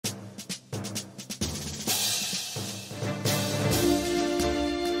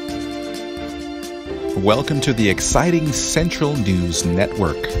Welcome to the exciting Central News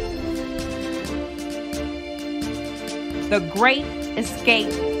Network. The Great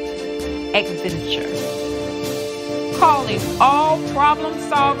Escape Adventure. Calling all problem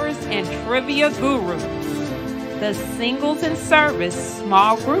solvers and trivia gurus. The Singles in Service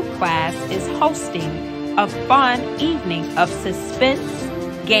small group class is hosting a fun evening of suspense,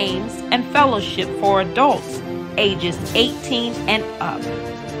 games, and fellowship for adults ages 18 and up.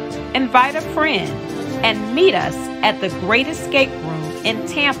 Invite a friend and meet us at the Great Escape Room in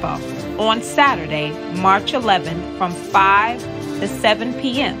Tampa on Saturday, March 11th from 5 to 7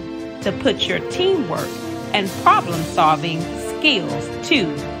 p.m. to put your teamwork and problem-solving skills to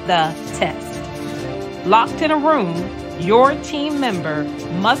the test. Locked in a room, your team member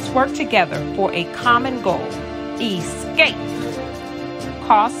must work together for a common goal: escape.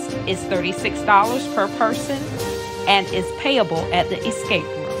 Cost is $36 per person and is payable at the escape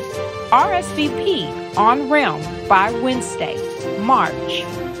room. RSVP on Realm by Wednesday, March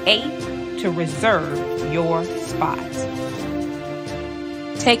 8th to reserve your spot.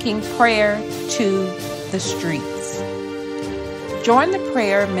 Taking prayer to the streets. Join the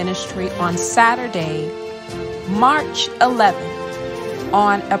prayer ministry on Saturday, March 11th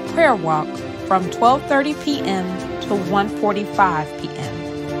on a prayer walk from 12:30 p.m. to 1:45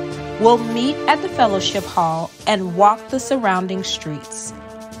 p.m. We'll meet at the fellowship hall and walk the surrounding streets.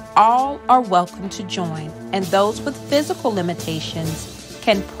 All are welcome to join, and those with physical limitations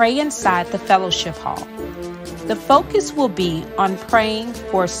can pray inside the fellowship hall. The focus will be on praying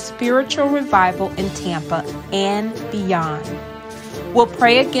for spiritual revival in Tampa and beyond. We'll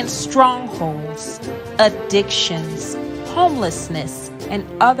pray against strongholds, addictions, homelessness, and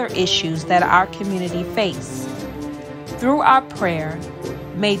other issues that our community face. Through our prayer,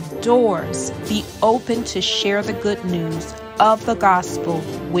 may doors be open to share the good news of the gospel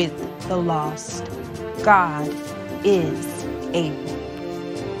with the lost. God is able.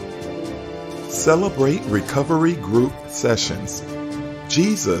 Celebrate Recovery Group Sessions.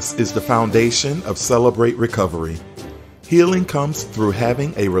 Jesus is the foundation of Celebrate Recovery. Healing comes through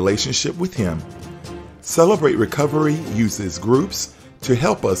having a relationship with Him. Celebrate Recovery uses groups to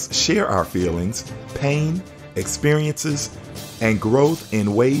help us share our feelings, pain, experiences, and growth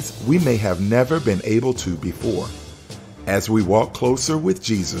in ways we may have never been able to before. As we walk closer with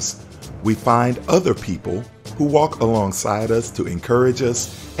Jesus, we find other people who walk alongside us to encourage us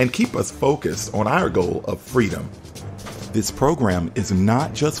and keep us focused on our goal of freedom. This program is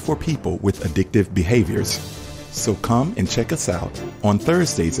not just for people with addictive behaviors. So come and check us out on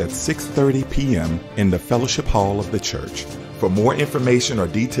Thursdays at 6:30 p.m. in the Fellowship Hall of the church. For more information or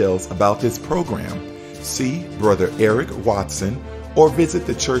details about this program, see Brother Eric Watson or visit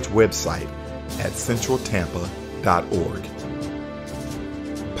the church website at centraltampa.org.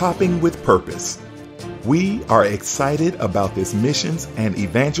 Popping with Purpose. We are excited about this missions and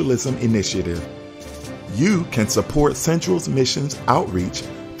evangelism initiative. You can support Central's missions outreach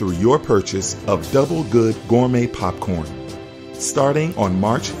through your purchase of Double Good Gourmet Popcorn. Starting on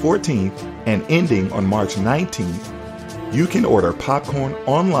March 14th and ending on March 19th, you can order popcorn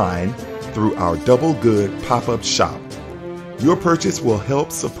online through our Double Good pop-up shop. Your purchase will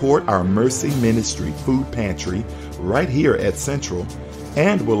help support our Mercy Ministry food pantry right here at Central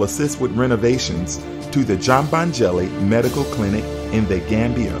and will assist with renovations to the Jambangeli Medical Clinic in the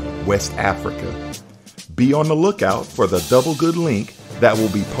Gambia, West Africa. Be on the lookout for the Double Good link that will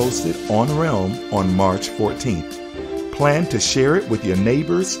be posted on Realm on March 14th. Plan to share it with your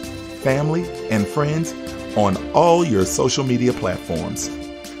neighbors, family, and friends on all your social media platforms.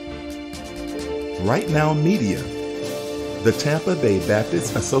 Right Now Media. The Tampa Bay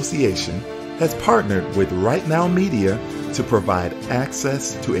Baptist Association has partnered with Right Now Media to provide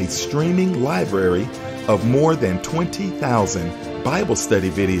access to a streaming library of more than 20,000 Bible study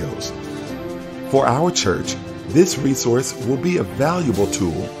videos. For our church, this resource will be a valuable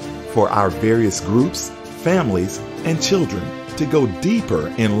tool for our various groups, families, and children to go deeper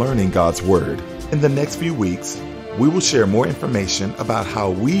in learning God's Word. In the next few weeks, we will share more information about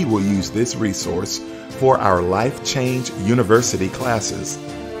how we will use this resource for our Life Change University classes.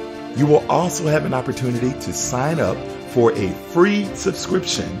 You will also have an opportunity to sign up for a free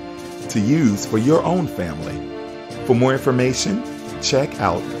subscription to use for your own family. For more information, check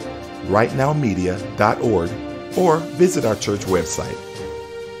out rightnowmedia.org or visit our church website.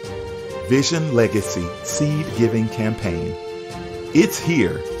 Vision Legacy Seed Giving Campaign. It's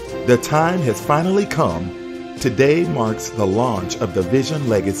here. The time has finally come. Today marks the launch of the Vision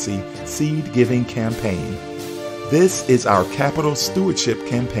Legacy Seed Giving Campaign. This is our capital stewardship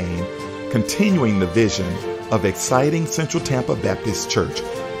campaign, continuing the vision of exciting Central Tampa Baptist Church,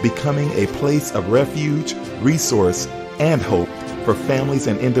 becoming a place of refuge, resource, and hope for families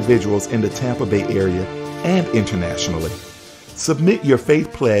and individuals in the Tampa Bay area and internationally. Submit your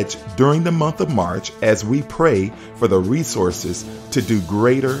faith pledge during the month of March as we pray for the resources to do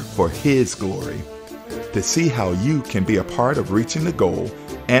greater for His glory. To see how you can be a part of reaching the goal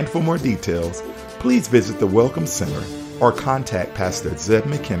and for more details, please visit the Welcome Center or contact Pastor Zeb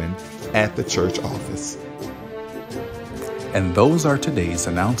McKinnon at the church office. And those are today's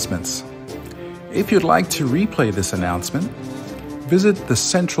announcements. If you'd like to replay this announcement, visit the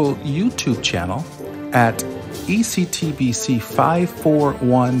Central YouTube channel at ECTBC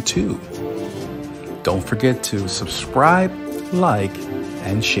 5412. Don't forget to subscribe, like,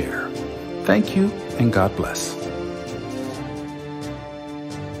 and share. Thank you, and God bless.